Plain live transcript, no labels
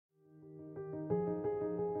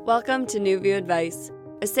Welcome to New View Advice,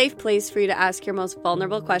 a safe place for you to ask your most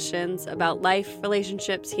vulnerable questions about life,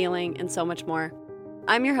 relationships, healing, and so much more.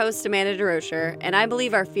 I'm your host, Amanda DeRocher, and I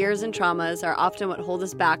believe our fears and traumas are often what hold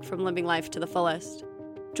us back from living life to the fullest.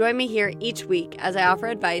 Join me here each week as I offer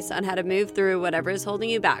advice on how to move through whatever is holding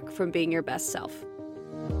you back from being your best self.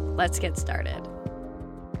 Let's get started.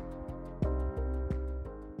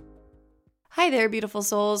 Hi there, beautiful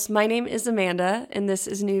souls. My name is Amanda, and this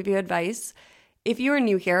is New View Advice. If you are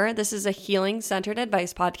new here, this is a healing-centered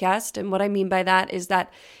advice podcast, and what I mean by that is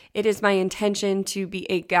that it is my intention to be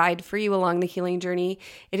a guide for you along the healing journey.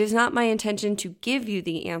 It is not my intention to give you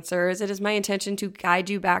the answers. It is my intention to guide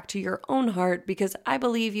you back to your own heart because I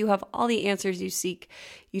believe you have all the answers you seek.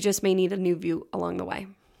 You just may need a new view along the way.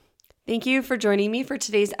 Thank you for joining me for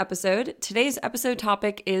today's episode. Today's episode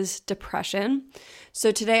topic is depression.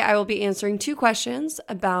 So today I will be answering two questions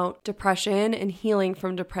about depression and healing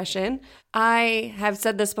from depression. I have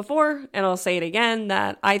said this before, and I'll say it again,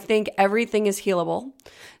 that I think everything is healable.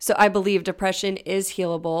 So I believe depression is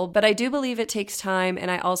healable, but I do believe it takes time, and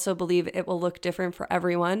I also believe it will look different for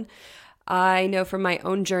everyone. I know from my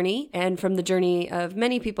own journey and from the journey of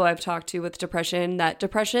many people I've talked to with depression that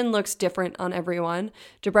depression looks different on everyone.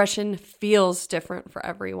 Depression feels different for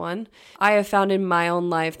everyone. I have found in my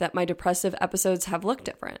own life that my depressive episodes have looked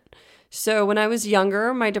different. So when I was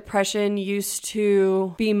younger, my depression used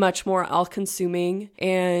to be much more all-consuming,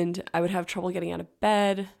 and I would have trouble getting out of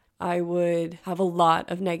bed. I would have a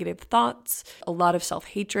lot of negative thoughts, a lot of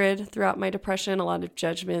self-hatred throughout my depression, a lot of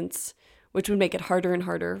judgments, which would make it harder and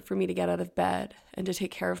harder for me to get out of bed and to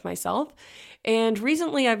take care of myself. And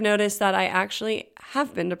recently I've noticed that I actually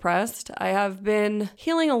have been depressed. I have been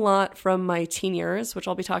healing a lot from my teen years, which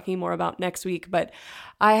I'll be talking more about next week, but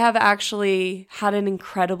I have actually had an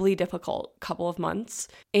incredibly difficult couple of months.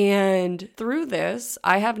 And through this,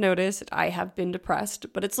 I have noticed I have been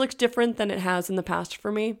depressed, but it's looked different than it has in the past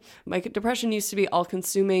for me. My depression used to be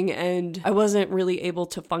all-consuming and I wasn't really able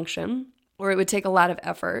to function, or it would take a lot of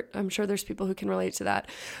effort. I'm sure there's people who can relate to that.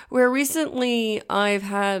 Where recently I've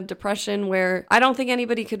had depression where I don't think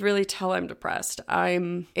anybody could really tell I'm depressed.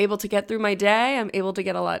 I'm able to get through my day. I'm able to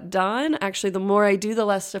get a lot done. Actually, the more I do, the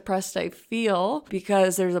less depressed I feel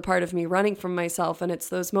because there's a part of me running from myself. And it's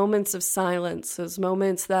those moments of silence, those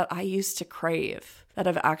moments that I used to crave that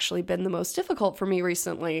have actually been the most difficult for me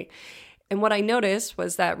recently. And what I noticed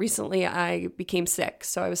was that recently I became sick.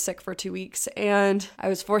 So I was sick for 2 weeks and I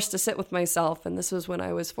was forced to sit with myself. And this was when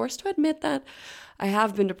I was forced to admit that I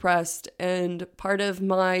have been depressed. And part of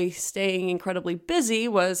my staying incredibly busy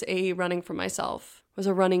was a running from myself, was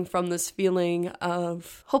a running from this feeling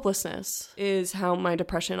of hopelessness is how my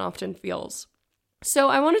depression often feels. So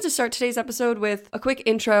I wanted to start today's episode with a quick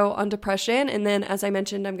intro on depression. And then, as I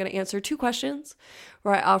mentioned, I'm going to answer two questions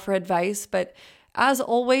where I offer advice. But as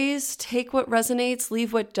always, take what resonates,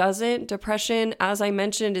 leave what doesn't. Depression, as I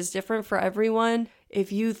mentioned, is different for everyone.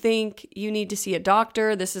 If you think you need to see a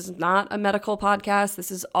doctor, this is not a medical podcast.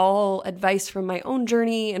 This is all advice from my own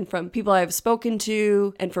journey and from people I've spoken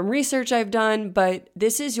to and from research I've done. But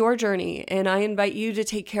this is your journey, and I invite you to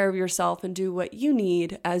take care of yourself and do what you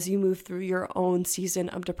need as you move through your own season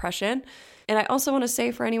of depression. And I also want to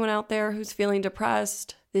say for anyone out there who's feeling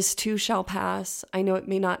depressed, this too shall pass. I know it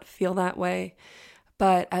may not feel that way,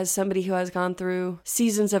 but as somebody who has gone through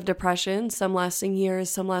seasons of depression, some lasting years,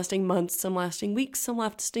 some lasting months, some lasting weeks, some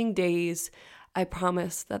lasting days, I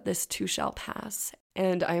promise that this too shall pass.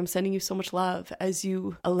 And I am sending you so much love as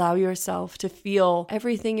you allow yourself to feel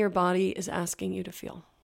everything your body is asking you to feel.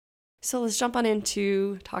 So let's jump on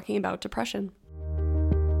into talking about depression.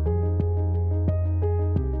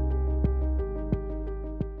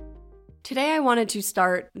 Today, I wanted to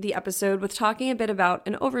start the episode with talking a bit about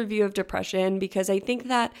an overview of depression because I think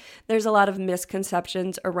that there's a lot of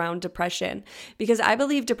misconceptions around depression because I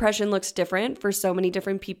believe depression looks different for so many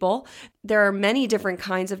different people. There are many different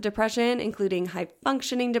kinds of depression, including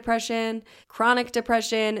high-functioning depression, chronic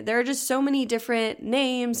depression. There are just so many different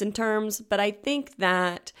names and terms, but I think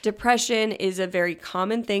that depression is a very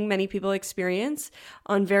common thing many people experience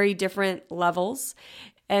on very different levels.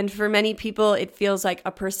 And for many people, it feels like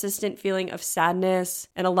a persistent feeling of sadness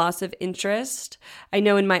and a loss of interest. I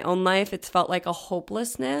know in my own life, it's felt like a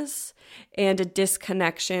hopelessness and a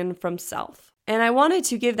disconnection from self. And I wanted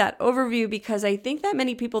to give that overview because I think that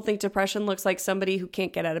many people think depression looks like somebody who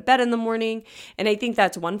can't get out of bed in the morning. And I think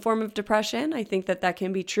that's one form of depression. I think that that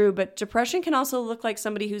can be true. But depression can also look like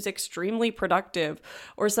somebody who's extremely productive,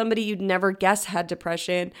 or somebody you'd never guess had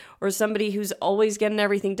depression, or somebody who's always getting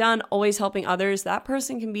everything done, always helping others. That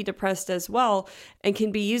person can be depressed as well and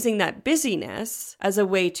can be using that busyness as a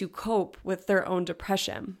way to cope with their own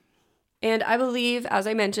depression. And I believe, as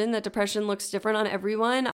I mentioned, that depression looks different on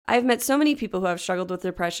everyone. I've met so many people who have struggled with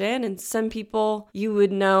depression, and some people you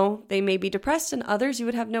would know they may be depressed, and others you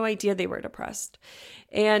would have no idea they were depressed.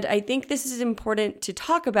 And I think this is important to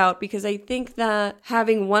talk about because I think that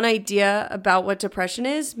having one idea about what depression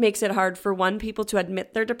is makes it hard for one, people to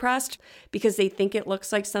admit they're depressed because they think it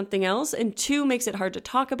looks like something else, and two, makes it hard to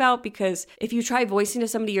talk about because if you try voicing to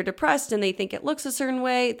somebody you're depressed and they think it looks a certain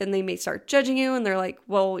way, then they may start judging you and they're like,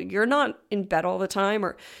 well, you're not in bed all the time,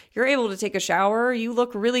 or you're able to take a shower, you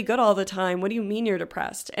look really good all the time. What do you mean you're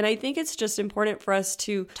depressed? And I think it's just important for us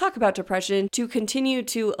to talk about depression to continue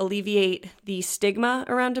to alleviate the stigma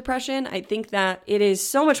around depression. I think that it is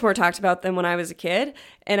so much more talked about than when I was a kid,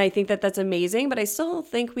 and I think that that's amazing, but I still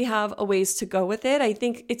think we have a ways to go with it. I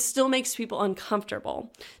think it still makes people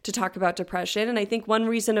uncomfortable to talk about depression, and I think one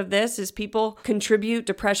reason of this is people contribute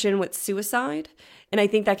depression with suicide. And I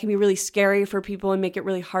think that can be really scary for people and make it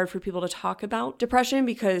really hard for people to talk about depression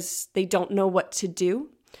because they don't know what to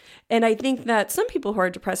do. And I think that some people who are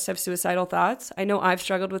depressed have suicidal thoughts. I know I've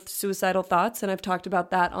struggled with suicidal thoughts, and I've talked about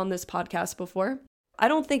that on this podcast before. I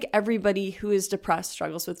don't think everybody who is depressed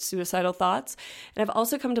struggles with suicidal thoughts. And I've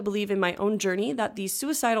also come to believe in my own journey that these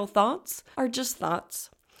suicidal thoughts are just thoughts.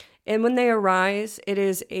 And when they arise, it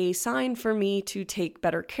is a sign for me to take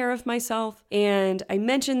better care of myself. And I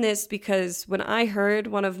mention this because when I heard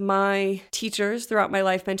one of my teachers throughout my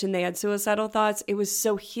life mention they had suicidal thoughts, it was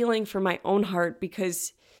so healing for my own heart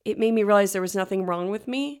because it made me realize there was nothing wrong with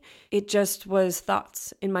me. It just was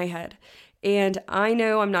thoughts in my head. And I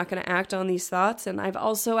know I'm not going to act on these thoughts. And I've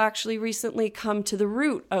also actually recently come to the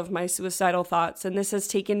root of my suicidal thoughts. And this has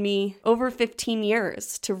taken me over 15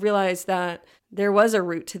 years to realize that there was a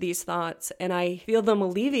root to these thoughts. And I feel them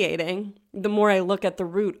alleviating the more I look at the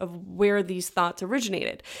root of where these thoughts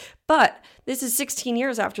originated. But this is 16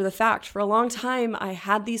 years after the fact. For a long time, I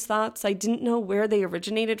had these thoughts. I didn't know where they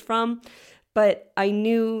originated from. But I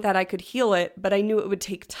knew that I could heal it, but I knew it would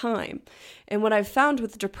take time. And what I've found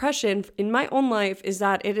with depression in my own life is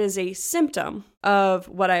that it is a symptom of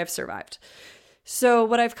what I have survived. So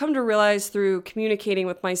what I've come to realize through communicating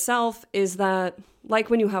with myself is that, like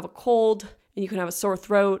when you have a cold and you can have a sore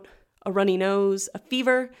throat, a runny nose, a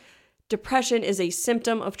fever, depression is a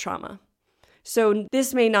symptom of trauma. So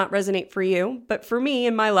this may not resonate for you, but for me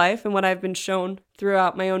in my life and what I've been shown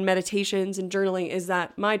throughout my own meditations and journaling is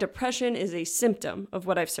that my depression is a symptom of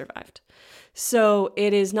what I've survived. So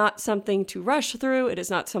it is not something to rush through. It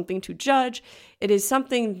is not something to judge. It is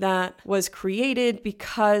something that was created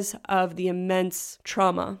because of the immense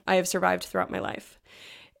trauma I have survived throughout my life.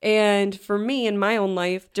 And for me in my own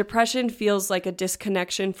life, depression feels like a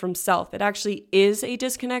disconnection from self. It actually is a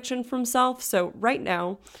disconnection from self. So right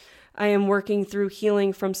now, I am working through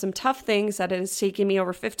healing from some tough things that it has taken me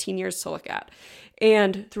over 15 years to look at.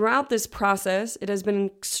 And throughout this process, it has been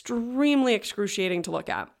extremely excruciating to look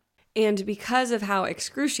at. And because of how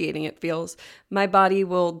excruciating it feels, my body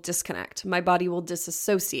will disconnect. My body will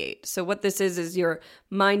disassociate. So what this is your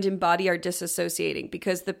mind and body are disassociating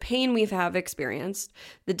because the pain we have experienced,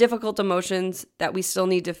 the difficult emotions that we still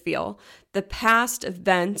need to feel, the past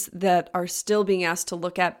events that are still being asked to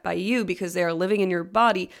look at by you because they are living in your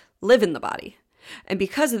body, live in the body. And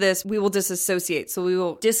because of this, we will disassociate. So we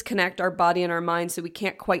will disconnect our body and our mind so we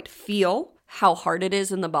can't quite feel how hard it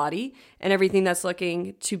is in the body and everything that's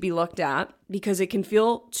looking to be looked at because it can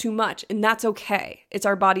feel too much, and that's okay. It's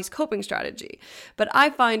our body's coping strategy. But I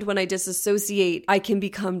find when I disassociate, I can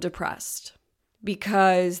become depressed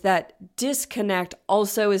because that disconnect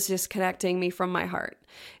also is disconnecting me from my heart.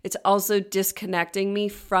 It's also disconnecting me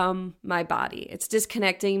from my body. It's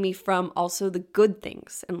disconnecting me from also the good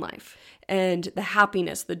things in life and the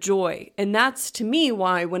happiness, the joy. And that's to me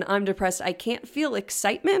why when I'm depressed, I can't feel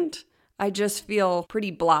excitement. I just feel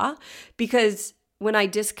pretty blah because when I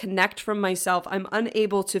disconnect from myself, I'm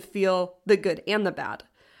unable to feel the good and the bad.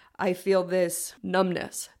 I feel this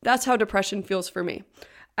numbness. That's how depression feels for me.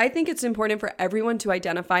 I think it's important for everyone to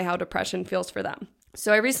identify how depression feels for them.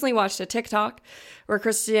 So I recently watched a TikTok where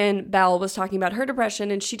Kristen Bell was talking about her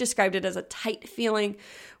depression, and she described it as a tight feeling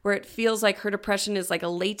where it feels like her depression is like a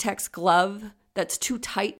latex glove that's too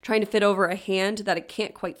tight, trying to fit over a hand that it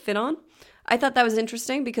can't quite fit on. I thought that was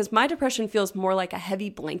interesting because my depression feels more like a heavy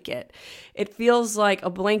blanket. It feels like a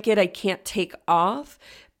blanket I can't take off,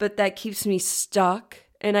 but that keeps me stuck.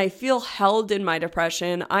 And I feel held in my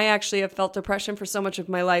depression. I actually have felt depression for so much of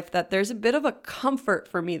my life that there's a bit of a comfort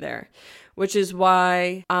for me there, which is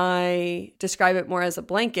why I describe it more as a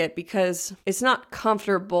blanket, because it's not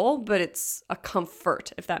comfortable, but it's a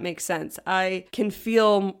comfort, if that makes sense. I can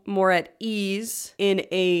feel more at ease in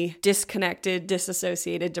a disconnected,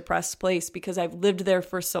 disassociated, depressed place because I've lived there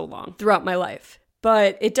for so long throughout my life.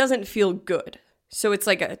 But it doesn't feel good. So it's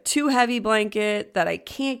like a too heavy blanket that I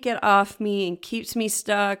can't get off me and keeps me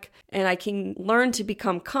stuck. And I can learn to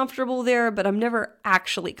become comfortable there, but I'm never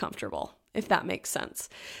actually comfortable, if that makes sense.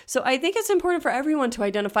 So I think it's important for everyone to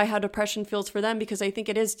identify how depression feels for them, because I think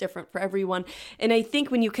it is different for everyone. And I think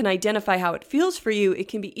when you can identify how it feels for you, it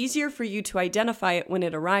can be easier for you to identify it when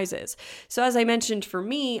it arises. So as I mentioned, for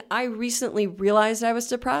me, I recently realized I was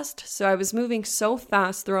depressed. So I was moving so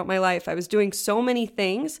fast throughout my life. I was doing so many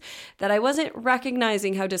things that I wasn't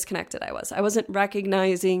recognizing how disconnected I was. I wasn't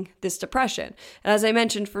recognizing this depression. And as I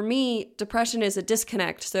mentioned, for me, depression is a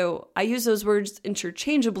disconnect. So I use those words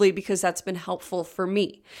interchangeably because that's been helpful for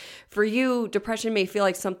me. For you, depression may feel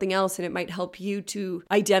like something else, and it might help you to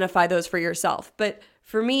identify those for yourself. But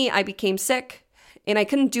for me, I became sick and I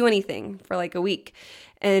couldn't do anything for like a week.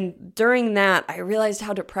 And during that, I realized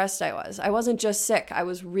how depressed I was. I wasn't just sick, I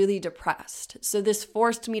was really depressed. So this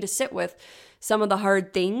forced me to sit with some of the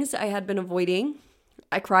hard things I had been avoiding.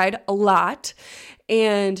 I cried a lot.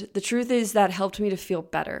 And the truth is that helped me to feel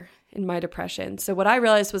better in my depression. So what I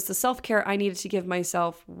realized was the self-care I needed to give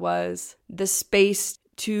myself was the space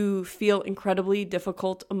to feel incredibly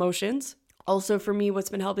difficult emotions. Also for me, what's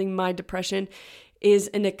been helping my depression is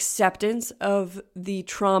an acceptance of the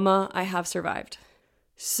trauma I have survived.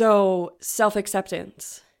 So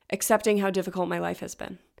self-acceptance, accepting how difficult my life has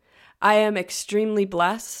been. I am extremely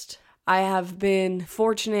blessed. I have been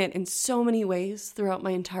fortunate in so many ways throughout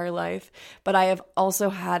my entire life, but I have also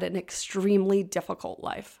had an extremely difficult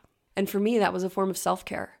life. And for me, that was a form of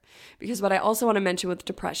self-care. Because what I also want to mention with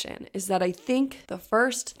depression is that I think the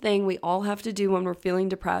first thing we all have to do when we're feeling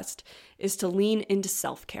depressed is to lean into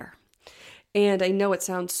self-care. And I know it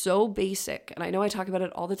sounds so basic, and I know I talk about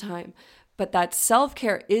it all the time, but that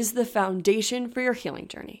self-care is the foundation for your healing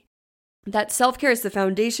journey. That self-care is the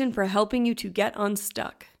foundation for helping you to get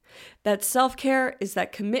unstuck. That self-care is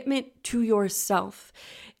that commitment to yourself.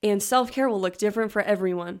 And self-care will look different for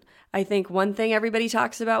everyone. I think one thing everybody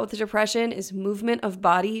talks about with the depression is movement of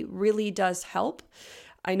body really does help.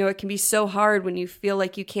 I know it can be so hard when you feel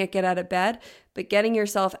like you can't get out of bed, but getting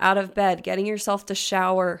yourself out of bed, getting yourself to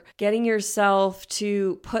shower, getting yourself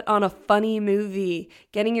to put on a funny movie,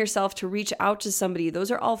 getting yourself to reach out to somebody,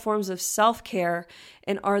 those are all forms of self-care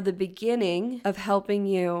and are the beginning of helping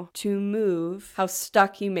you to move how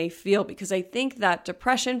stuck you may feel. Because I think that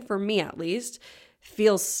depression, for me at least,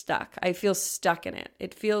 feels stuck. I feel stuck in it.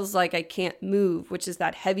 It feels like I can't move, which is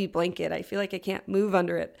that heavy blanket. I feel like I can't move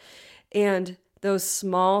under it. And those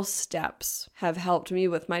small steps have helped me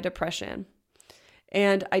with my depression.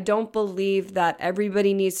 And I don't believe that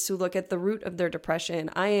everybody needs to look at the root of their depression.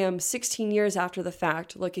 I am 16 years after the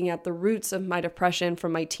fact looking at the roots of my depression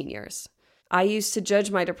from my teen years. I used to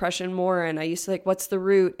judge my depression more, and I used to what's the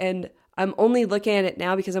root? And I'm only looking at it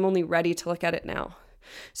now because I'm only ready to look at it now.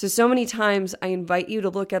 So many times I invite you to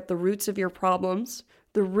look at the roots of your problems,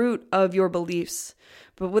 the root of your beliefs.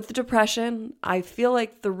 But with the depression, I feel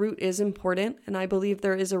like the root is important, and I believe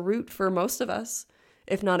there is a root for most of us,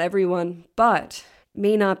 if not everyone, but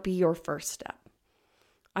may not be your first step.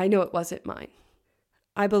 I know it wasn't mine.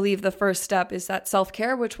 I believe the first step is that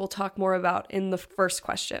self-care, which we'll talk more about in the first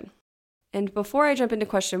question. And before I jump into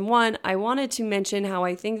question 1, I wanted to mention how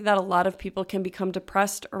I think that a lot of people can become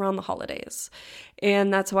depressed around the holidays.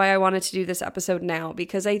 And that's why I wanted to do this episode now,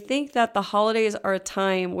 because I think that the holidays are a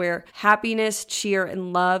time where happiness, cheer,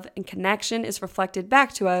 and love and connection is reflected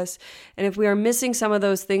back to us. And if we are missing some of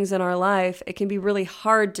those things in our life, it can be really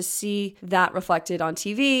hard to see that reflected on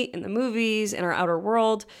TV, in the movies, in our outer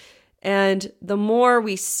world. And the more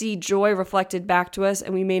we see joy reflected back to us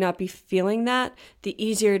and we may not be feeling that, the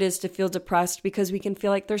easier it is to feel depressed, because we can feel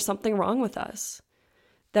like there's something wrong with us,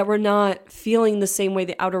 that we're not feeling the same way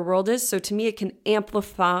the outer world is. So to me, it can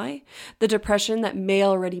amplify the depression that may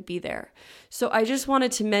already be there. So I just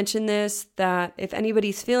wanted to mention this, that if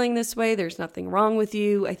anybody's feeling this way, there's nothing wrong with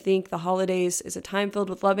you. I think the holidays is a time filled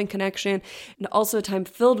with love and connection, and also a time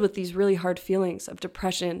filled with these really hard feelings of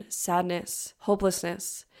depression, sadness,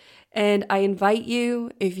 hopelessness. And I invite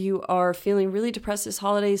you, if you are feeling really depressed this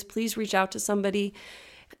holidays, please reach out to somebody.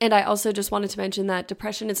 And I also just wanted to mention that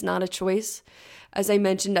depression is not a choice. As I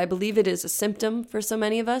mentioned, I believe it is a symptom for so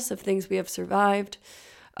many of us of things we have survived,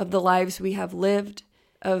 of the lives we have lived,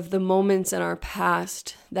 of the moments in our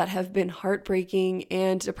past that have been heartbreaking.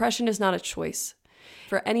 And depression is not a choice.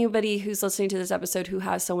 For anybody who's listening to this episode who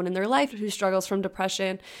has someone in their life who struggles from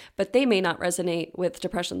depression, but they may not resonate with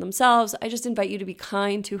depression themselves, I just invite you to be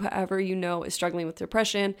kind to whoever you know is struggling with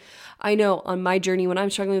depression. I know on my journey when I'm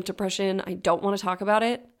struggling with depression, I don't want to talk about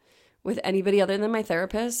it with anybody other than my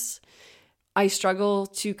therapist. I struggle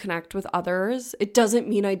to connect with others. It doesn't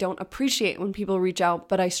mean I don't appreciate when people reach out,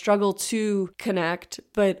 but I struggle to connect,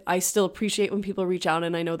 but I still appreciate when people reach out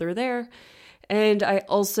and I know they're there. And I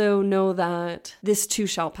also know that this too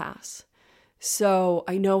shall pass. So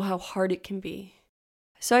I know how hard it can be.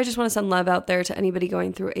 So I just want to send love out there to anybody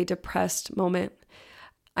going through a depressed moment.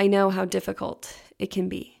 I know how difficult it can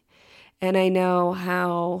be. And I know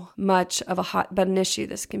how much of a hot button issue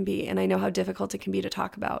this can be. And I know how difficult it can be to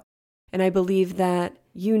talk about. And I believe that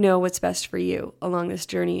you know what's best for you along this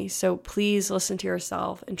journey. So please listen to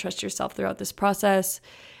yourself and trust yourself throughout this process.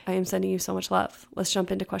 I am sending you so much love. Let's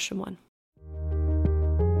jump into question 1.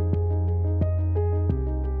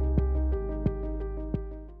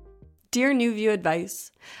 Dear New View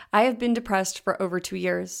Advice, I have been depressed for over 2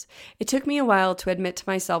 years. It took me a while to admit to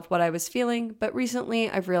myself what I was feeling, but recently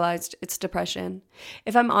I've realized it's depression.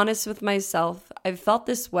 If I'm honest with myself, I've felt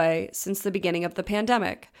this way since the beginning of the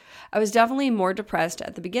pandemic. I was definitely more depressed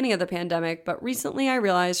at the beginning of the pandemic, but recently I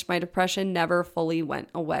realized my depression never fully went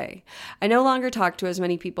away. I no longer talk to as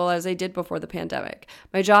many people as I did before the pandemic.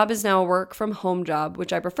 My job is now a work from home job,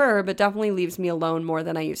 which I prefer, but definitely leaves me alone more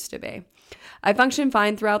than I used to be. I function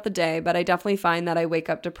fine throughout the day, but I definitely find that I wake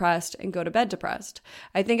up depressed and go to bed depressed.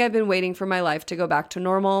 I think I've been waiting for my life to go back to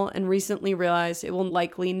normal and recently realized it will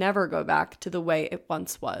likely never go back to the way it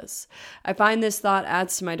once was. I find this thought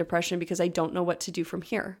adds to my depression because I don't know what to do from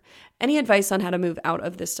here. Any advice on how to move out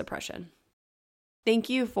of this depression? Thank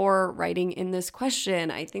you for writing in this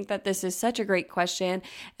question. I think that this is such a great question,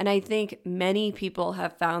 and I think many people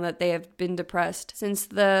have found that they have been depressed since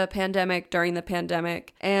the pandemic, during the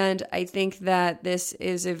pandemic, and I think that this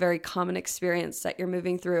is a very common experience that you're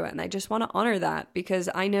moving through, and I just want to honor that because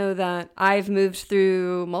I know that I've moved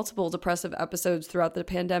through multiple depressive episodes throughout the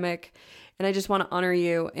pandemic, and I just want to honor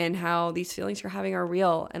you and how these feelings you're having are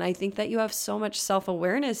real. And I think that you have so much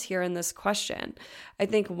self-awareness here in this question. I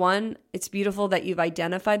think, one, it's beautiful that you've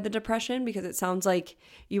identified the depression because it sounds like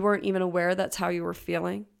you weren't even aware that's how you were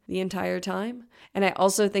feeling the entire time. And I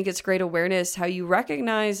also think it's great awareness how you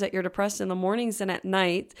recognize that you're depressed in the mornings and at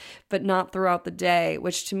night, but not throughout the day,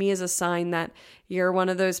 which to me is a sign that you're one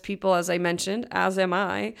of those people, as I mentioned, as am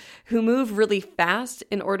I, who move really fast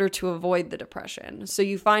in order to avoid the depression. So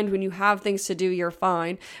you find when you have things to do, you're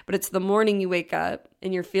fine, but it's the morning you wake up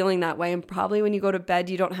and you're feeling that way. And probably when you go to bed,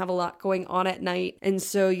 you don't have a lot going on at night. And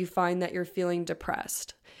so you find that you're feeling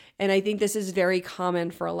depressed. And I think this is very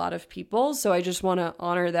common for a lot of people. So I just want to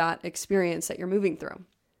honor that experience that you're moving through.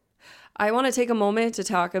 I want to take a moment to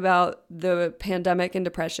talk about the pandemic and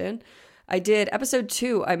depression. I did episode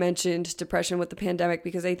 2, I mentioned depression with the pandemic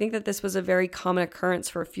because I think that this was a very common occurrence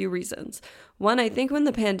for a few reasons. One, I think when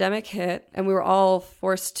the pandemic hit and we were all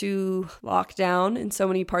forced to lock down in so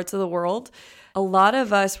many parts of the world, a lot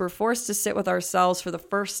of us were forced to sit with ourselves for the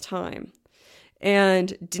first time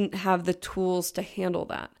and didn't have the tools to handle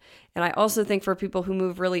that. And I also think for people who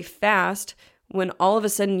move really fast, when all of a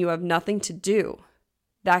sudden you have nothing to do,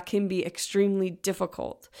 that can be extremely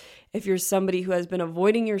difficult if you're somebody who has been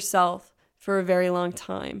avoiding yourself for a very long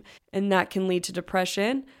time. And that can lead to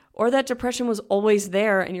depression, or that depression was always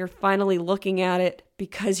there and you're finally looking at it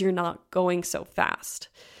because you're not going so fast.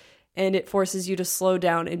 And it forces you to slow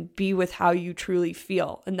down and be with how you truly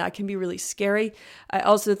feel. And that can be really scary. I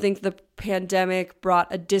also think the pandemic brought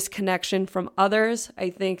a disconnection from others. I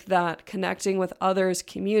think that connecting with others,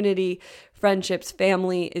 community, friendships,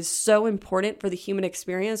 family is so important for the human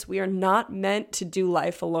experience. We are not meant to do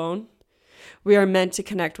life alone. We are meant to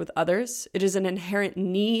connect with others. It is an inherent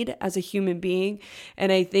need as a human being. And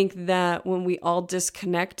I think that when we all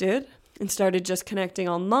disconnected and started just connecting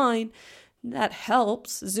online, that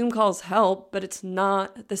helps. Zoom calls help, but it's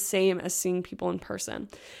not the same as seeing people in person.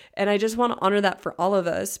 And I just want to honor that for all of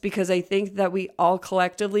us because I think that we all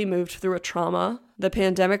collectively moved through a trauma. The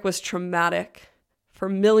pandemic was traumatic for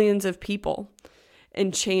millions of people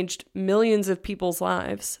and changed millions of people's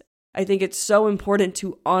lives. I think it's so important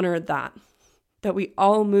to honor that we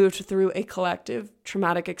all moved through a collective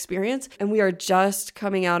traumatic experience and we are just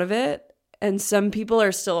coming out of it. And some people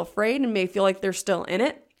are still afraid and may feel like they're still in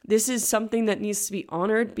it. This is something that needs to be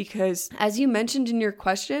honored because, as you mentioned in your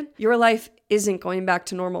question, your life isn't going back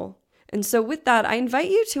to normal. And so with that, I invite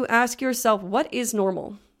you to ask yourself, what is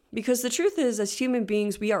normal? Because the truth is, as human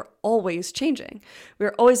beings, we are always changing. We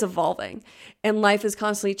are always evolving, and life is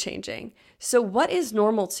constantly changing. So what is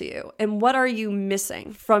normal to you, and what are you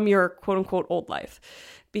missing from your quote unquote old life?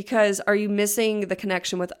 Because are you missing the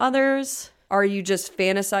connection with others? Are you just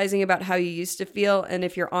fantasizing about how you used to feel? And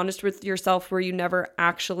if you're honest with yourself, were you never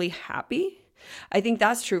actually happy? I think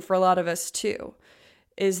that's true for a lot of us too,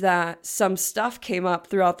 is that some stuff came up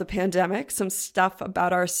throughout the pandemic, some stuff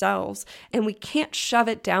about ourselves, and we can't shove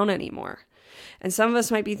it down anymore. And some of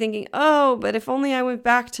us might be thinking, oh, but if only I went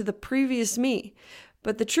back to the previous me.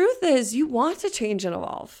 But the truth is, you want to change and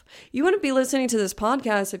evolve. You wouldn't be listening to this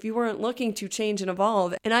podcast if you weren't looking to change and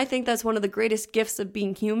evolve. And I think that's one of the greatest gifts of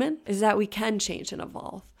being human, is that we can change and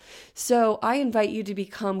evolve. So I invite you to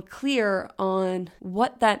become clear on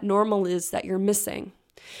what that normal is that you're missing.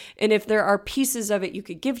 And if there are pieces of it you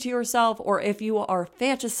could give to yourself, or if you are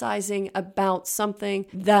fantasizing about something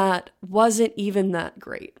that wasn't even that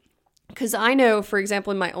great. Because I know, for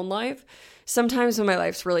example, in my own life, sometimes when my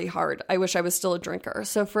life's really hard, I wish I was still a drinker.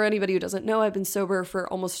 So for anybody who doesn't know, I've been sober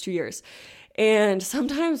for almost 2 years. And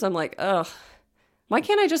sometimes I'm like, ugh, why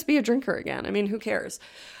can't I just be a drinker again? I mean, who cares?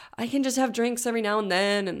 I can just have drinks every now and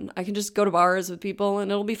then, and I can just go to bars with people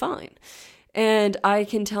and it'll be fine. And I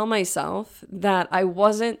can tell myself that I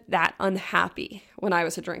wasn't that unhappy when I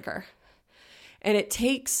was a drinker. And it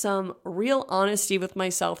takes some real honesty with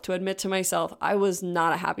myself to admit to myself I was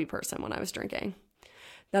not a happy person when I was drinking,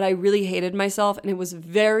 that I really hated myself. And it was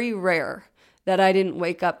very rare that I didn't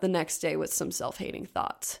wake up the next day with some self-hating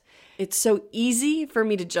thoughts. It's so easy for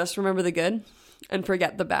me to just remember the good and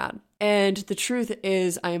forget the bad. And the truth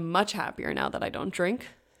is, I am much happier now that I don't drink.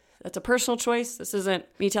 That's a personal choice. This isn't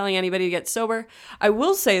me telling anybody to get sober. I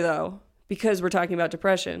will say, though, because we're talking about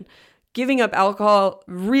depression, giving up alcohol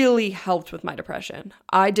really helped with my depression.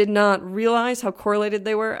 I did not realize how correlated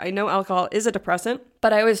they were. I know alcohol is a depressant,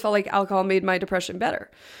 but I always felt like alcohol made my depression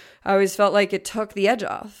better. I always felt like it took the edge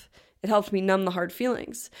off. It helped me numb the hard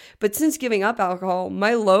feelings. But since giving up alcohol,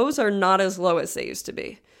 my lows are not as low as they used to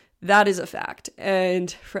be. That is a fact.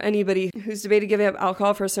 And for anybody who's debated giving up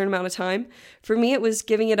alcohol for a certain amount of time, for me, it was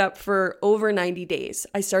giving it up for over 90 days.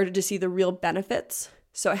 I started to see the real benefits.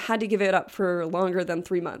 So I had to give it up for longer than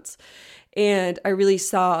 3 months. And I really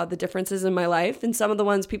saw the differences in my life. And some of the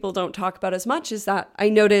ones people don't talk about as much is that I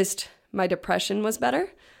noticed my depression was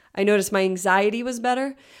better. I noticed my anxiety was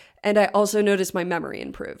better. And I also noticed my memory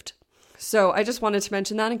improved. So I just wanted to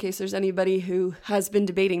mention that in case there's anybody who has been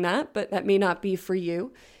debating that, but that may not be for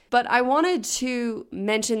you. But I wanted to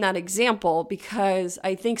mention that example because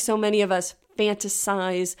I think so many of us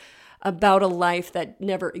fantasize about a life that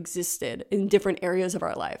never existed in different areas of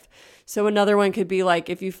our life. So another one could be like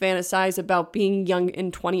if you fantasize about being young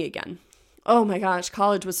and 20 again. Oh my gosh,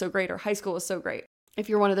 college was so great, or high school was so great. If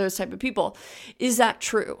you're one of those type of people, is that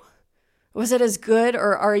true? Was it as good,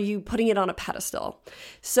 or are you putting it on a pedestal?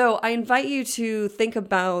 So I invite you to think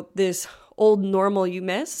about this old normal you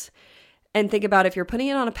miss, and think about if you're putting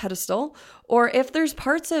it on a pedestal, or if there's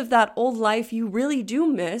parts of that old life you really do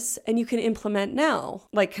miss and you can implement now,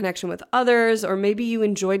 like connection with others, or maybe you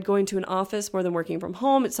enjoyed going to an office more than working from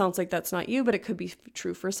home. It sounds like that's not you, but it could be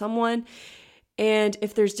true for someone. And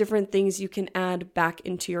if there's different things you can add back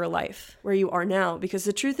into your life where you are now, because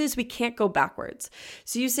the truth is we can't go backwards.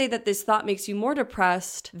 So you say that this thought makes you more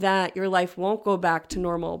depressed, that your life won't go back to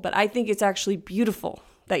normal, but I think it's actually beautiful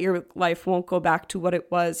that your life won't go back to what it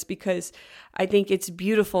was, because I think it's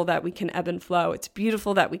beautiful that we can ebb and flow. It's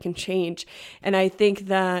beautiful that we can change. And I think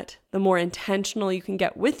that the more intentional you can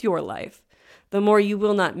get with your life, the more you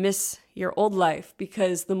will not miss your old life,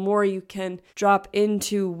 because the more you can drop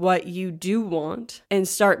into what you do want and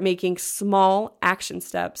start making small action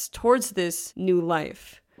steps towards this new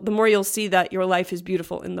life, the more you'll see that your life is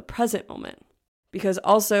beautiful in the present moment. Because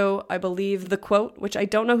also, I believe the quote, which I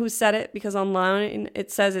don't know who said it, because online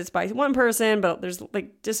it says it's by one person, but there's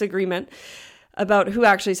like disagreement about who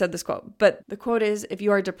actually said this quote. But the quote is, if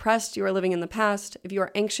you are depressed, you are living in the past. If you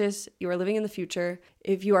are anxious, you are living in the future.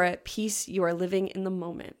 If you are at peace, you are living in the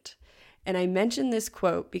moment. And I mention this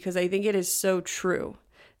quote because I think it is so true,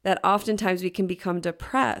 that oftentimes we can become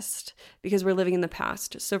depressed because we're living in the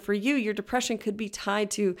past. So for you, your depression could be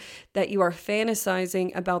tied to that you are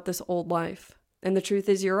fantasizing about this old life. And the truth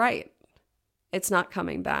is, you're right. It's not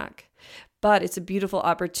coming back. But it's a beautiful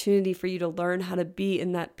opportunity for you to learn how to be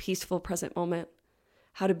in that peaceful present moment,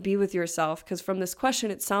 how to be with yourself. Because from this question,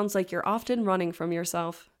 it sounds like you're often running from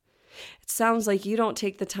yourself. It sounds like you don't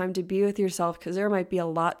take the time to be with yourself because there might be a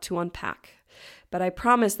lot to unpack. But I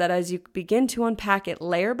promise that as you begin to unpack it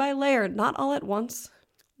layer by layer, not all at once,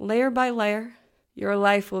 layer by layer, your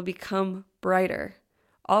life will become brighter.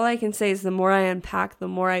 all I can say is the more I unpack, the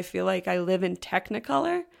more I feel like I live in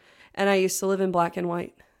Technicolor and I used to live in black and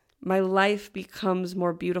white. My life becomes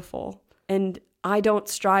more beautiful, and I don't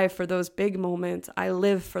strive for those big moments. I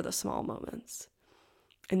live for the small moments.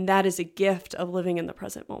 And that is a gift of living in the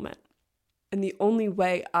present moment. And the only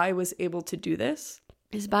way I was able to do this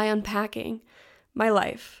is by unpacking my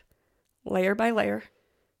life layer by layer,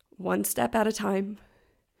 one step at a time,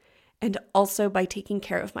 and also by taking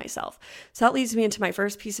care of myself. So that leads me into my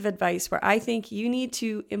first piece of advice where I think you need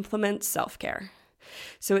to implement self-care.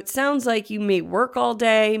 So it sounds like you may work all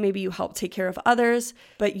day, maybe you help take care of others,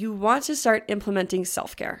 but you want to start implementing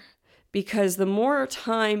self-care because the more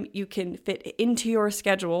time you can fit into your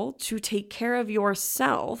schedule to take care of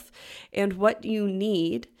yourself and what you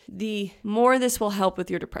need, the more this will help with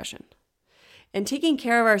your depression. And taking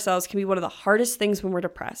care of ourselves can be one of the hardest things when we're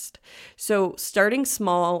depressed. So starting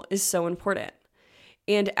small is so important.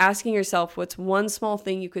 And asking yourself what's one small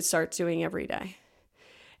thing you could start doing every day.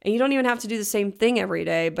 And you don't even have to do the same thing every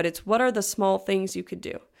day, but it's what are the small things you could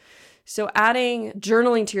do. So adding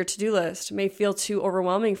journaling to your to-do list may feel too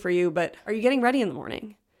overwhelming for you, but are you getting ready in the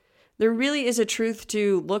morning? There really is a truth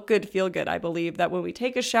to look good, feel good. I believe that when we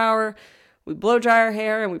take a shower, we blow dry our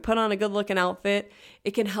hair and we put on a good looking outfit,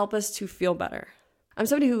 it can help us to feel better. I'm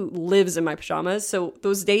somebody who lives in my pajamas, so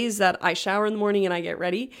those days that I shower in the morning and I get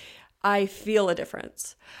ready, I feel a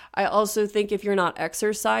difference. I also think if you're not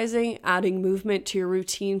exercising, adding movement to your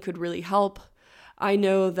routine could really help. I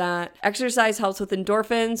know that exercise helps with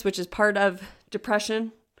endorphins, which is part of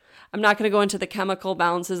depression. I'm not going to go into the chemical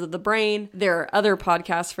balances of the brain. There are other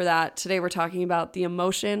podcasts for that. Today we're talking about the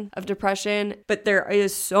emotion of depression, but there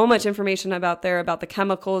is so much information about the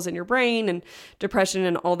chemicals in your brain and depression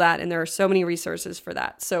and all that, and there are so many resources for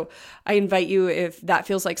that. So I invite you, if that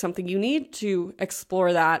feels like something you need, to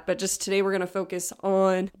explore that. But just today we're going to focus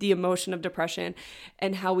on the emotion of depression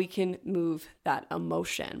and how we can move that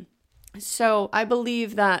emotion. So I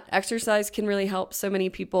believe that exercise can really help so many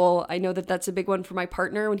people. I know that that's a big one for my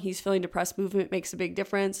partner. When he's feeling depressed, movement makes a big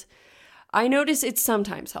difference. I notice it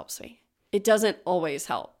sometimes helps me. It doesn't always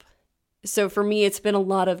help. So for me, it's been a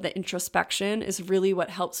lot of the introspection is really what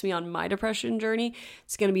helps me on my depression journey.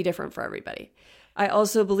 It's going to be different for everybody. I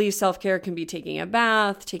also believe self-care can be taking a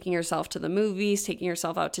bath, taking yourself to the movies, taking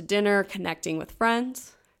yourself out to dinner, connecting with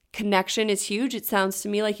friends. Connection is huge. It sounds to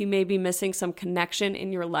me like you may be missing some connection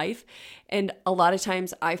in your life. And a lot of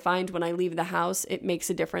times I find when I leave the house, it makes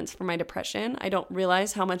a difference for my depression. I don't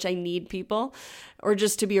realize how much I need people or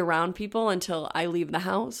just to be around people until I leave the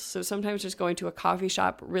house. So sometimes just going to a coffee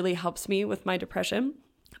shop really helps me with my depression.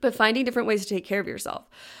 But finding different ways to take care of yourself.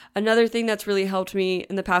 Another thing that's really helped me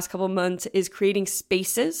in the past couple of months is creating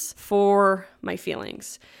spaces for my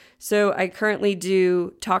feelings. So I currently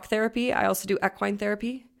do talk therapy. I also do equine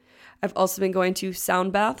therapy. I've also been going to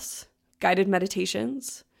sound baths, guided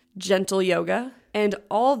meditations, gentle yoga, and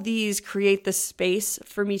all these create the space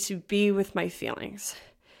for me to be with my feelings.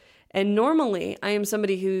 And normally, I am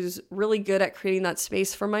somebody who's really good at creating that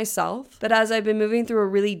space for myself. But as I've been moving through a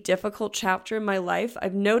really difficult chapter in my life,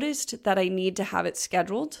 I've noticed that I need to have it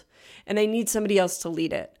scheduled and I need somebody else to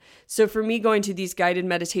lead it. So for me, going to these guided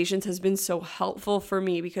meditations has been so helpful for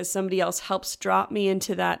me because somebody else helps drop me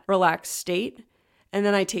into that relaxed state. And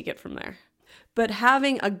then I take it from there. But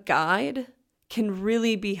having a guide can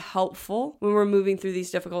really be helpful when we're moving through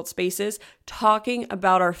these difficult spaces. Talking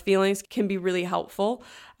about our feelings can be really helpful.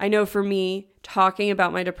 I know for me, talking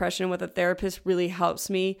about my depression with a therapist really helps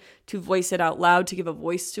me to voice it out loud, to give a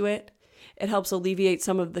voice to it. It helps alleviate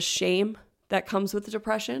some of the shame that comes with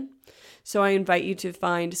depression. So I invite you to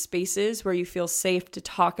find spaces where you feel safe to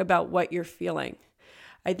talk about what you're feeling.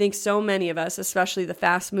 I think so many of us, especially the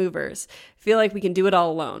fast movers, feel like we can do it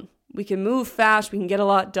all alone. We can move fast, we can get a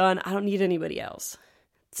lot done. I don't need anybody else.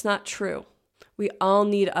 It's not true. We all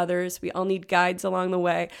need others. We all need guides along the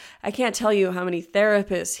way. I can't tell you how many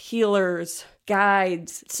therapists, healers,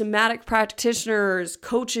 guides, somatic practitioners,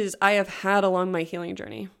 coaches I have had along my healing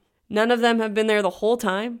journey. None of them have been there the whole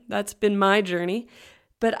time. That's been my journey.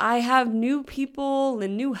 But I have new people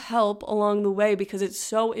and new help along the way because it's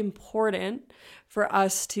so important for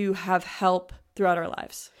us to have help throughout our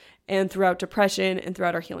lives and throughout depression and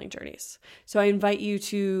throughout our healing journeys. So I invite you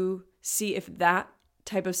to see if that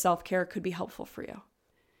type of self-care could be helpful for you.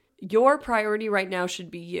 Your priority right now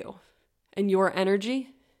should be you and your energy.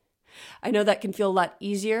 I know that can feel a lot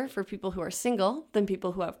easier for people who are single than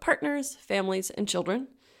people who have partners, families, and children.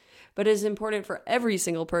 But it is important for every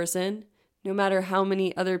single person no matter how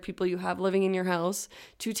many other people you have living in your house,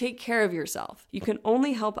 to take care of yourself. You can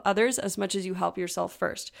only help others as much as you help yourself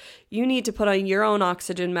first. You need to put on your own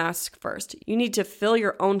oxygen mask first. You need to fill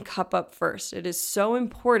your own cup up first. It is so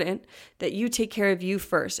important that you take care of you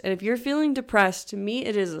first. And if you're feeling depressed, to me,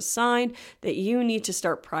 it is a sign that you need to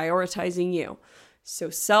start prioritizing you. So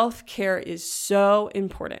self-care is so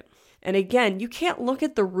important. And again, you can't look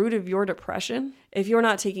at the root of your depression if you're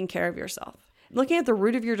not taking care of yourself. Looking at the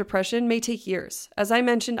root of your depression may take years. As I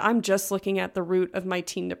mentioned, I'm just looking at the root of my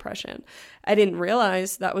teen depression. I didn't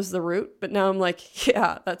realize that was the root, but now I'm like,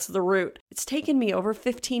 yeah, that's the root. It's taken me over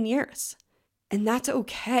 15 years. And that's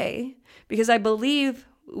okay, because I believe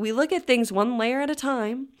we look at things one layer at a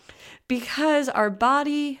time, because our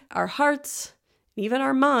body, our hearts, even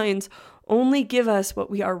our minds only give us what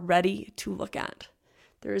we are ready to look at.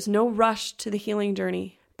 There is no rush to the healing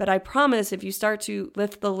journey. But I promise if you start to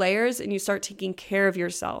lift the layers and you start taking care of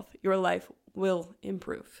yourself, your life will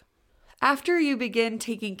improve. After you begin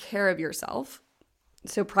taking care of yourself,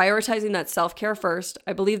 so prioritizing that self-care first,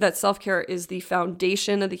 I believe that self-care is the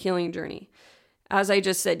foundation of the healing journey. As I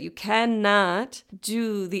just said, you cannot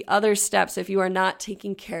do the other steps if you are not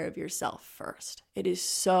taking care of yourself first. It is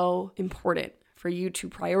so important for you to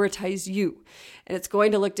prioritize you, and it's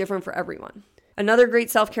going to look different for everyone. Another great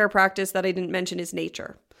self-care practice that I didn't mention is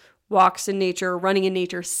nature. Walks in nature, running in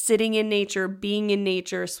nature, sitting in nature, being in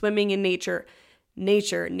nature, swimming in nature.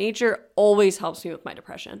 Nature always helps me with my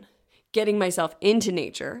depression. Getting myself into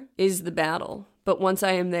nature is the battle, but once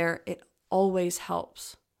I am there, it always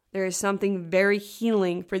helps. There is something very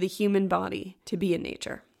healing for the human body to be in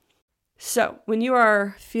nature. So when you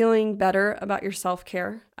are feeling better about your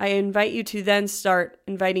self-care, I invite you to then start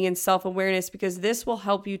inviting in self-awareness, because this will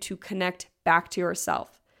help you to connect back to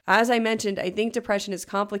yourself. As I mentioned, I think depression is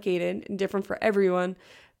complicated and different for everyone,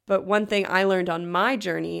 but one thing I learned on my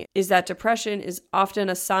journey is that depression is often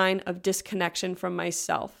a sign of disconnection from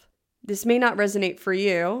myself. This may not resonate for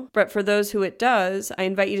you, but for those who it does, I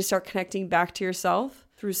invite you to start connecting back to yourself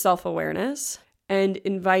through self-awareness and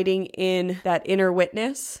inviting in that inner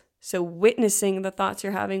witness. So witnessing the thoughts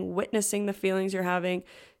you're having, witnessing the feelings you're having,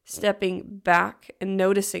 stepping back and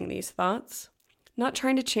noticing these thoughts, not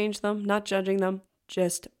trying to change them, not judging them,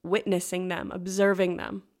 just witnessing them, observing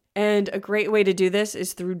them. And a great way to do this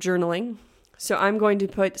is through journaling. So I'm going to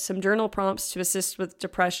put some journal prompts to assist with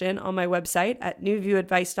depression on my website at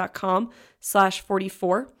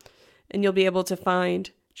newviewadvice.com/44. And you'll be able to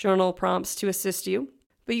find journal prompts to assist you.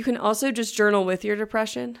 But you can also just journal with your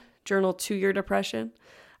depression, journal to your depression.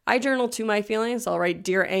 I journal to my feelings. I'll write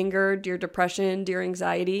dear anger, dear depression, dear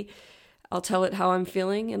anxiety. I'll tell it how I'm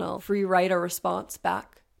feeling and I'll free write a response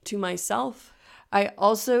back to myself. I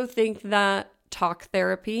also think that talk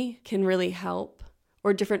therapy can really help,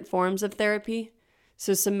 or different forms of therapy.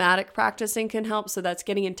 So somatic practicing can help. So that's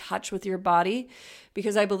getting in touch with your body,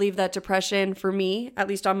 because I believe that depression, for me, at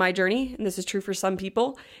least on my journey, and this is true for some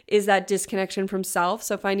people, is that disconnection from self.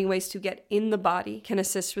 So finding ways to get in the body can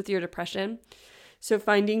assist with your depression. So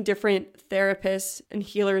finding different therapists and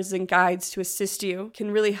healers and guides to assist you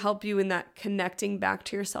can really help you in that connecting back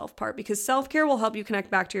to yourself part, because self-care will help you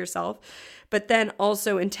connect back to yourself, but then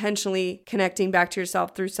also intentionally connecting back to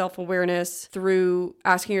yourself through self-awareness, through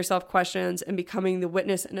asking yourself questions and becoming the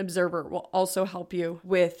witness and observer will also help you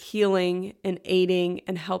with healing and aiding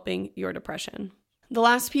and helping your depression. The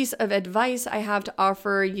last piece of advice I have to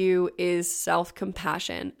offer you is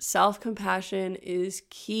self-compassion. Self-compassion is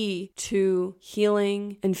key to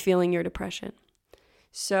healing and feeling your depression.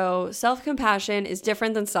 So self-compassion is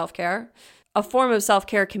different than self-care. A form of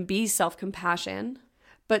self-care can be self-compassion,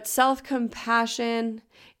 but self-compassion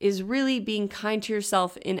is really being kind to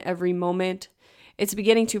yourself in every moment. It's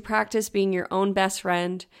beginning to practice being your own best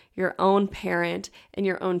friend, your own parent, and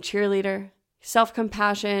your own cheerleader.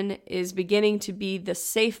 Self-compassion is beginning to be the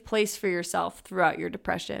safe place for yourself throughout your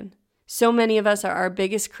depression. So many of us are our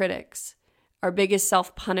biggest critics, our biggest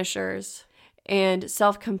self-punishers, and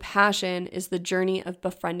self-compassion is the journey of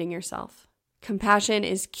befriending yourself. Compassion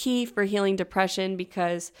is key for healing depression,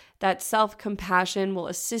 because that self-compassion will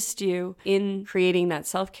assist you in creating that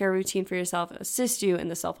self-care routine for yourself, assist you in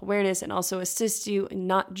the self-awareness, and also assist you in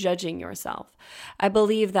not judging yourself. I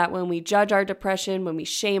believe that when we judge our depression, when we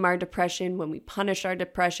shame our depression, when we punish our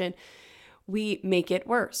depression, we make it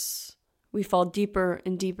worse. We fall deeper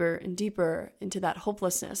and deeper and deeper into that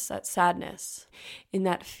hopelessness, that sadness, in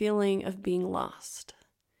that feeling of being lost.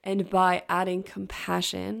 And by adding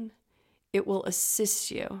compassion, it will assist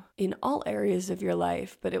you in all areas of your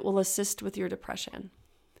life, but it will assist with your depression.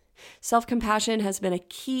 Self-compassion has been a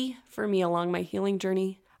key for me along my healing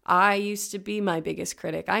journey. I used to be my biggest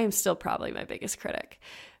critic. I am still probably my biggest critic.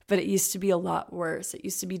 but it used to be a lot worse. It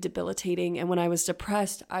used to be debilitating. And when I was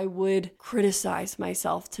depressed, I would criticize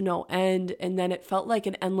myself to no end. And then it felt like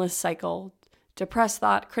an endless cycle. Depressed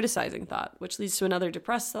thought, criticizing thought, which leads to another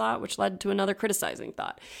depressed thought, which led to another criticizing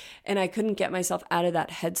thought. And I couldn't get myself out of that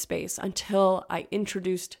headspace until I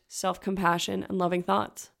introduced self-compassion and loving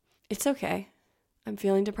thoughts. It's okay. I'm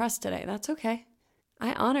feeling depressed today. That's okay.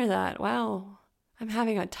 I honor that. Wow. I'm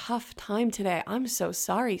having a tough time today. I'm so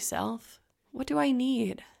sorry, self. What do I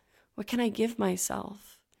need? What can I give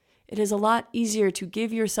myself? It is a lot easier to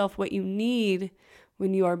give yourself what you need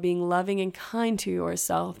when you are being loving and kind to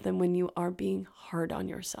yourself than when you are being hard on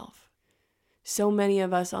yourself. So many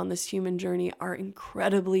of us on this human journey are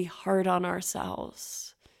incredibly hard on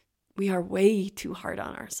ourselves. We are way too hard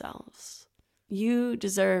on ourselves. You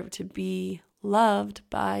deserve to be loved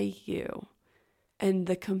by you. And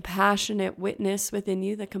the compassionate witness within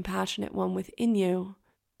you, the compassionate one within you,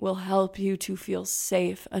 will help you to feel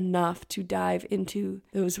safe enough to dive into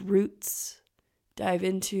those roots, dive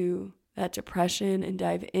into that depression, and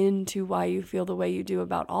dive into why you feel the way you do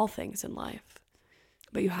about all things in life.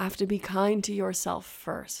 But you have to be kind to yourself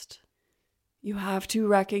first. You have to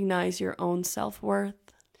recognize your own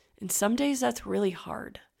self-worth. And some days that's really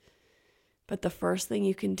hard. But the first thing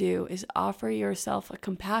you can do is offer yourself a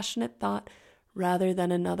compassionate thought rather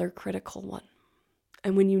than another critical one.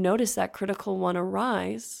 And when you notice that critical one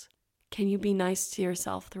arise, can you be nice to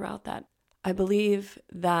yourself throughout that? I believe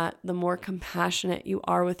that the more compassionate you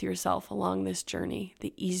are with yourself along this journey,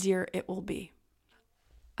 the easier it will be.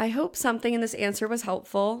 I hope something in this answer was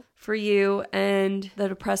helpful for you and the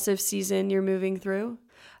depressive season you're moving through.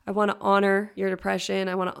 I want to honor your depression.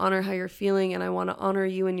 I want to honor how you're feeling, and I want to honor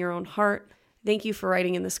you in your own heart. Thank you for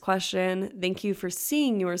writing in this question. Thank you for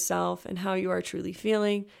seeing yourself and how you are truly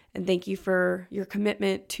feeling. And thank you for your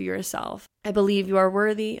commitment to yourself. I believe you are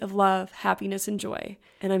worthy of love, happiness, and joy.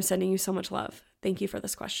 And I'm sending you so much love. Thank you for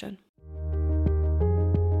this question.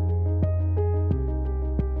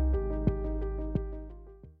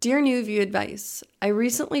 Dear New View Advice, I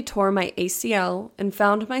recently tore my ACL and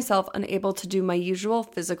found myself unable to do my usual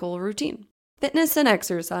physical routine. Fitness and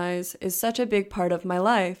exercise is such a big part of my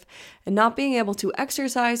life, and not being able to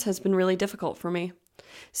exercise has been really difficult for me.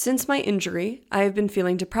 Since my injury, I have been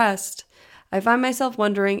feeling depressed. I find myself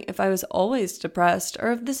wondering if I was always depressed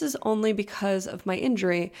or if this is only because of my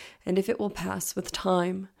injury and if it will pass with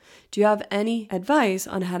time. Do you have any advice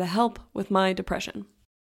on how to help with my depression?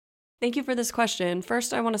 Thank you for this question.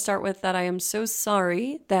 First, I want to start with that I am so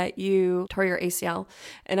sorry that you tore your ACL,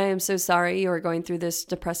 and I am so sorry you are going through this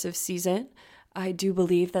depressive season. I do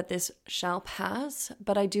believe that this shall pass,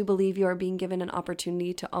 but I do believe you are being given an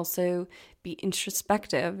opportunity to also be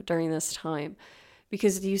introspective during this time.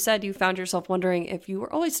 Because you said you found yourself wondering if you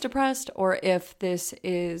were always depressed or if this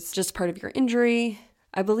is just part of your injury.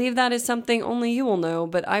 I believe that is something only you will know,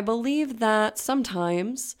 but I believe that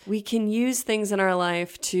sometimes we can use things in our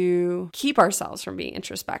life to keep ourselves from being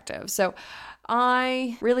introspective. So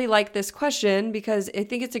I really like this question because I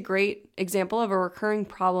think it's a great example of a recurring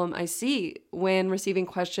problem I see when receiving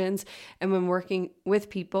questions and when working with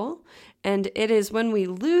people. And it is when we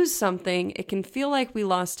lose something, it can feel like we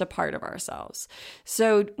lost a part of ourselves.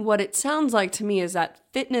 So what it sounds like to me is that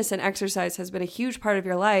fitness and exercise has been a huge part of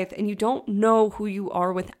your life, and you don't know who you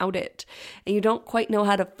are without it. And you don't quite know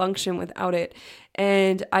how to function without it.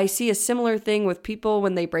 And I see a similar thing with people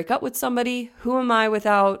when they break up with somebody. Who am I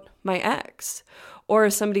without my ex? Or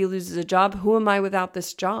if somebody loses a job, who am I without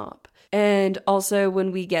this job? And also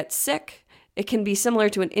when we get sick, it can be similar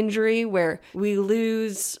to an injury where we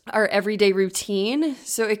lose our everyday routine.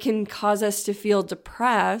 So it can cause us to feel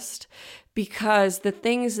depressed because the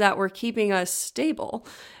things that were keeping us stable,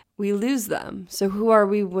 we lose them. So who are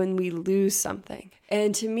we when we lose something?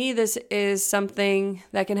 And to me, this is something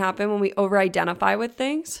that can happen when we over-identify with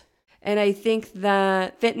things. And I think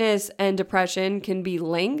that fitness and depression can be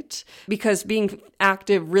linked because being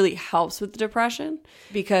active really helps with depression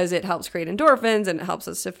because it helps create endorphins and it helps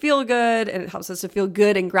us to feel good and it helps us to feel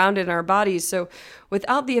good and grounded in our bodies. So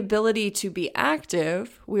without the ability to be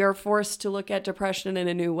active, we are forced to look at depression in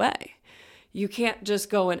a new way. You can't just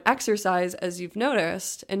go and exercise, as you've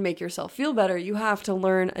noticed, and make yourself feel better. You have to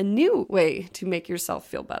learn a new way to make yourself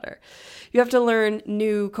feel better. You have to learn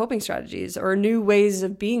new coping strategies or new ways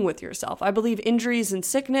of being with yourself. I believe injuries and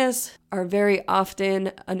sickness are very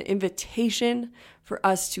often an invitation for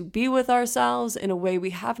us to be with ourselves in a way we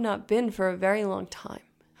have not been for a very long time.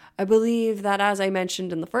 I believe that, as I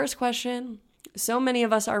mentioned in the first question, so many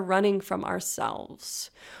of us are running from ourselves.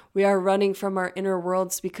 We are running from our inner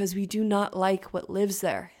worlds because we do not like what lives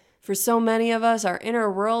there. For so many of us, our inner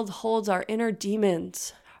world holds our inner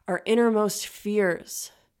demons, our innermost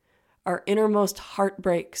fears. our innermost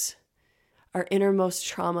heartbreaks, our innermost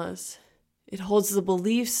traumas. It holds the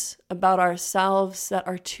beliefs about ourselves that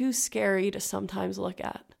are too scary to sometimes look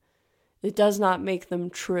at. It does not make them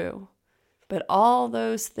true, but all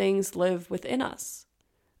those things live within us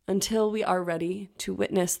until we are ready to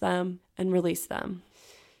witness them and release them.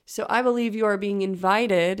 So I believe you are being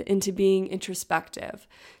invited into being introspective.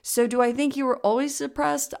 So do I think you were always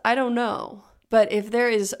suppressed? I don't know. But if there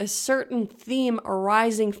is a certain theme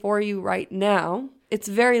arising for you right now, it's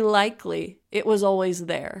very likely it was always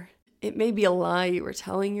there. It may be a lie you were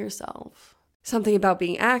telling yourself. Something about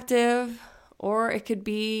being active, or it could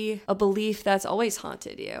be a belief that's always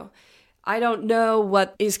haunted you. I don't know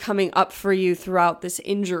what is coming up for you throughout this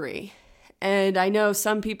injury. And I know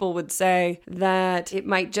some people would say that it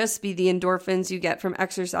might just be the endorphins you get from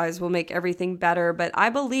exercise will make everything better. But I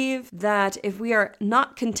believe that if we are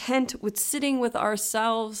not content with sitting with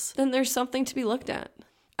ourselves, then there's something to be looked at.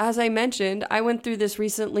 As I mentioned, I went through this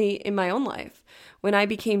recently in my own life. When I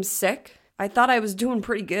became sick, I thought I was doing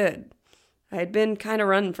pretty good. I had been kind of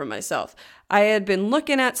running from myself. I had been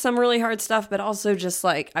looking at some really hard stuff, but also just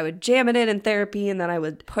like I would jam it in therapy and then I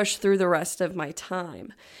would push through the rest of my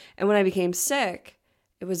time. And when I became sick,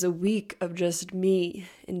 it was a week of just me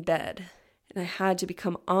in bed. And I had to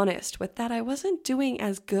become honest with that I wasn't doing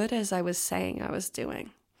as good as I was saying I was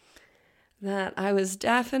doing. That I was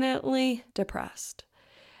definitely depressed.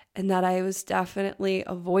 And that I was definitely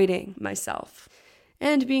avoiding myself.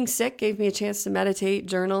 And being sick gave me a chance to meditate,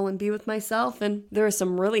 journal, and be with myself. And there were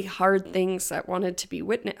some really hard things that wanted to be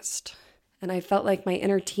witnessed. And I felt like my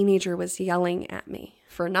inner teenager was yelling at me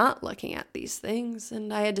for not looking at these things.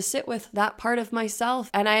 And I had to sit with that part of myself.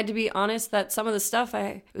 And I had to be honest that some of the stuff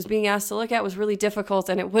I was being asked to look at was really difficult.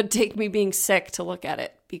 And it would take me being sick to look at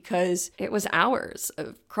it because it was hours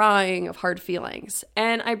of crying, of hard feelings.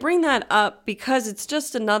 And I bring that up because it's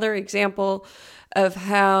just another example of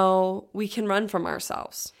how we can run from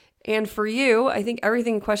ourselves. And for you, I think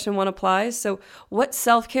everything in question 1 applies. So what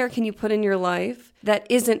self-care can you put in your life that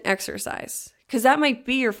isn't exercise? Because that might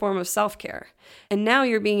be your form of self-care. And now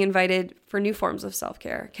you're being invited for new forms of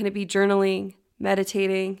self-care. Can it be journaling,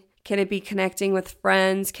 meditating? Can it be connecting with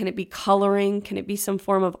friends? Can it be coloring? Can it be some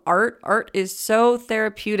form of art? Art is so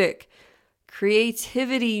therapeutic.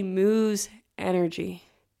 Creativity moves energy.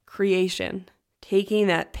 Creation. Taking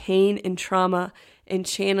that pain and trauma and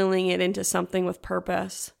channeling it into something with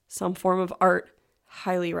purpose, some form of art,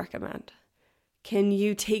 highly recommend. Can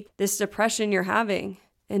you take this depression you're having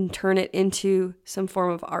and turn it into some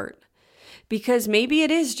form of art? Because maybe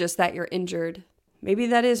it is just that you're injured. Maybe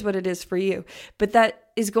that is what it is for you. But that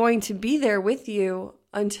is going to be there with you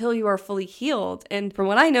until you are fully healed. And from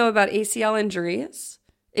what I know about ACL injuries,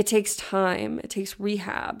 it takes time, it takes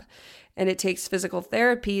rehab, and it takes physical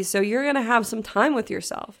therapy. So you're going to have some time with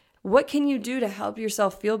yourself. What can you do to help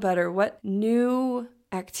yourself feel better? What new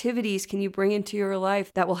activities can you bring into your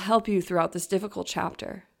life that will help you throughout this difficult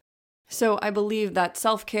chapter? So I believe that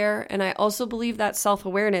self-care, and I also believe that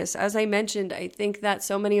self-awareness. As I mentioned, I think that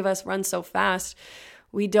so many of us run so fast,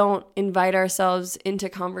 we don't invite ourselves into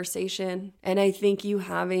conversation. And I think you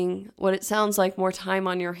having what it sounds like more time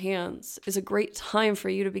on your hands is a great time for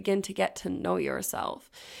you to begin to get to know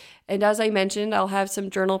yourself. And as I mentioned, I'll have some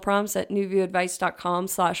journal prompts at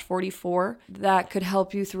newviewadvice.com/44 that could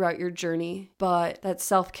help you throughout your journey. But that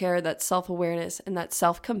self-care, that self-awareness, and that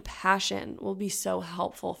self-compassion will be so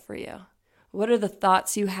helpful for you. What are the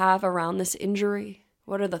thoughts you have around this injury?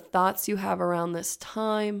 What are the thoughts you have around this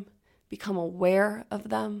time? Become aware of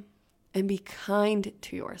them and be kind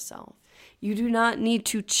to yourself. You do not need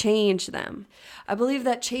to change them. I believe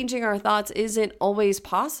that changing our thoughts isn't always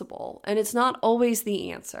possible, and it's not always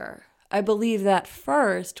the answer. I believe that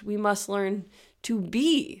first we must learn to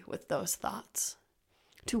be with those thoughts,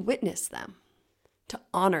 to witness them, to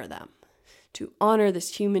honor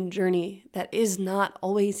this human journey that is not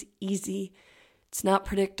always easy. It's not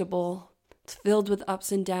predictable. It's filled with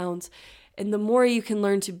ups and downs. And the more you can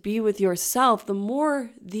learn to be with yourself, the more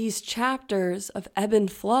these chapters of ebb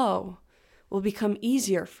and flow will become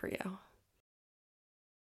easier for you.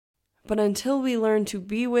 But until we learn to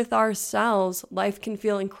be with ourselves, life can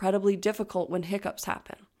feel incredibly difficult when hiccups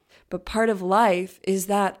happen. But part of life is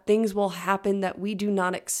that things will happen that we do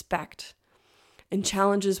not expect, and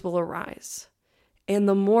challenges will arise. And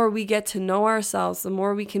the more we get to know ourselves, the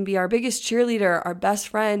more we can be our biggest cheerleader, our best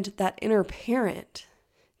friend, that inner parent,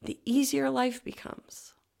 the easier life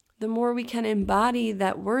becomes. The more we can embody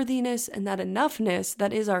that worthiness and that enoughness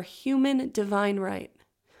that is our human divine right.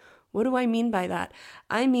 What do I mean by that?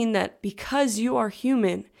 I mean that because you are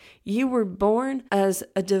human, you were born as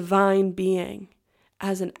a divine being,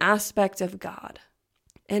 as an aspect of God.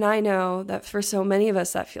 And I know that for so many of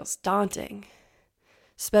us, that feels daunting,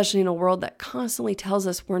 especially in a world that constantly tells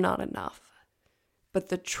us we're not enough. But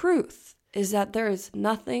the truth is that there is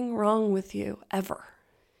nothing wrong with you ever.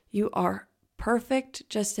 You are perfect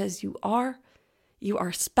just as you are. You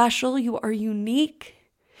are special. You are unique.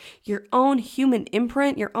 Your own human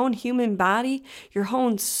imprint, your own human body, your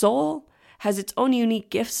own soul has its own unique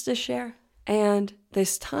gifts to share. And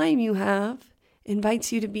this time you have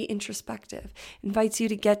invites you to be introspective, invites you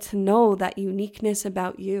to get to know that uniqueness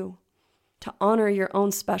about you, to honor your own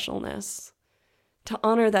specialness, to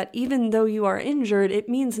honor that even though you are injured, it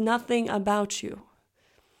means nothing about you.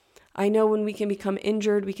 I know when we can become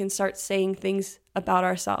injured, we can start saying things about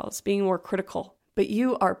ourselves, being more critical. But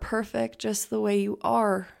you are perfect just the way you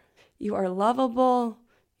are. You are lovable.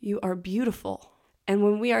 You are beautiful. And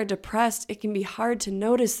when we are depressed, it can be hard to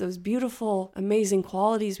notice those beautiful, amazing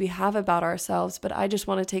qualities we have about ourselves. But I just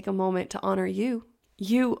want to take a moment to honor you.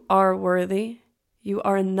 You are worthy. You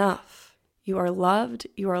are enough. You are loved.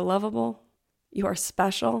 You are lovable. You are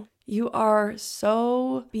special. You are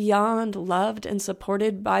so beyond loved and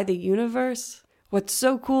supported by the universe. What's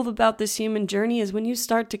so cool about this human journey is when you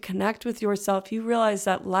start to connect with yourself, you realize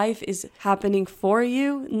that life is happening for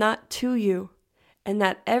you, not to you. And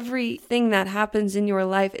that everything that happens in your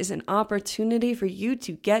life is an opportunity for you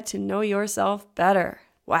to get to know yourself better.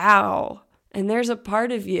 Wow. And there's a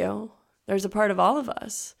part of you, there's a part of all of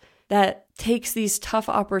us that takes these tough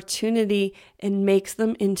opportunity and makes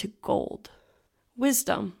them into gold.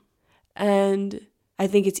 Wisdom. And I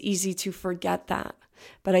think it's easy to forget that.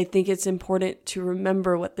 But I think it's important to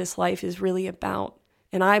remember what this life is really about.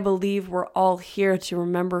 And I believe we're all here to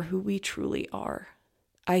remember who we truly are.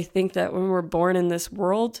 I think that when we're born in this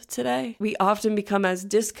world today, we often become as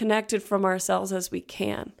disconnected from ourselves as we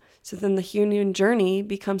can. So then the human journey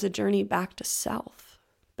becomes a journey back to self,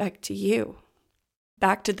 back to you,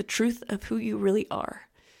 back to the truth of who you really are.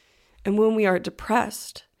 And when we are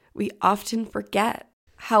depressed, we often forget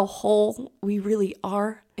how whole we really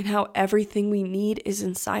are and how everything we need is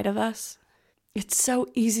inside of us. It's so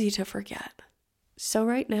easy to forget. So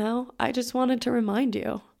right now, I just wanted to remind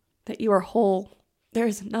you that you are whole. There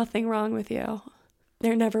is nothing wrong with you.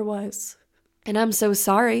 There never was. And I'm so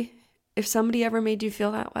sorry if somebody ever made you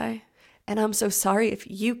feel that way. And I'm so sorry if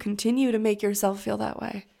you continue to make yourself feel that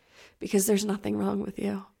way, because there's nothing wrong with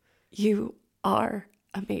you. You are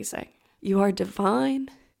amazing. You are divine.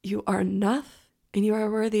 You are enough. And you are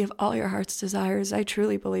worthy of all your heart's desires. I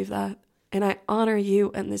truly believe that. And I honor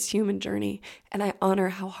you and this human journey. And I honor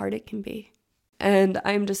how hard it can be. And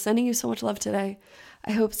I'm just sending you so much love today.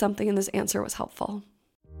 I hope something in this answer was helpful.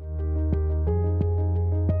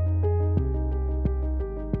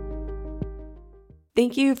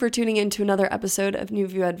 Thank you for tuning in to another episode of New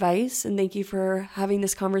View Advice, and thank you for having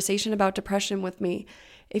this conversation about depression with me.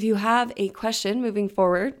 If you have a question moving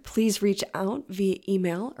forward, please reach out via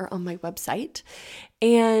email or on my website.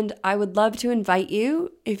 And I would love to invite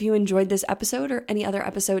you, if you enjoyed this episode or any other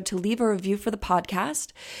episode, to leave a review for the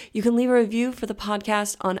podcast. You can leave a review for the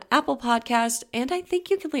podcast on Apple Podcast, and I think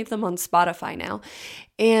you can leave them on Spotify now.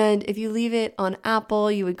 And if you leave it on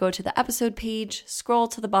Apple, you would go to the episode page, scroll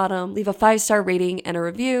to the bottom, leave a 5-star rating and a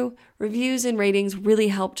review. Reviews and ratings really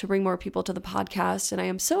help to bring more people to the podcast, and I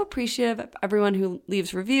am so appreciative of everyone who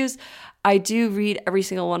leaves reviews. I do read every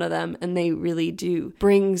single one of them, and they really do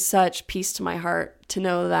bring such peace to my heart to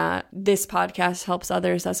know that this podcast helps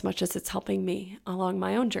others as much as it's helping me along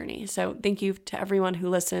my own journey. So thank you to everyone who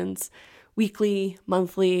listens weekly,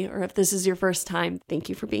 monthly, or if this is your first time, thank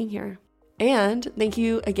you for being here. And thank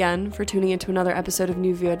you again for tuning into another episode of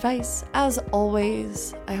New View Advice. As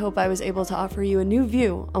always, I hope I was able to offer you a new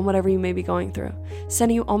view on whatever you may be going through.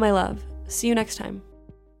 Sending you all my love. See you next time.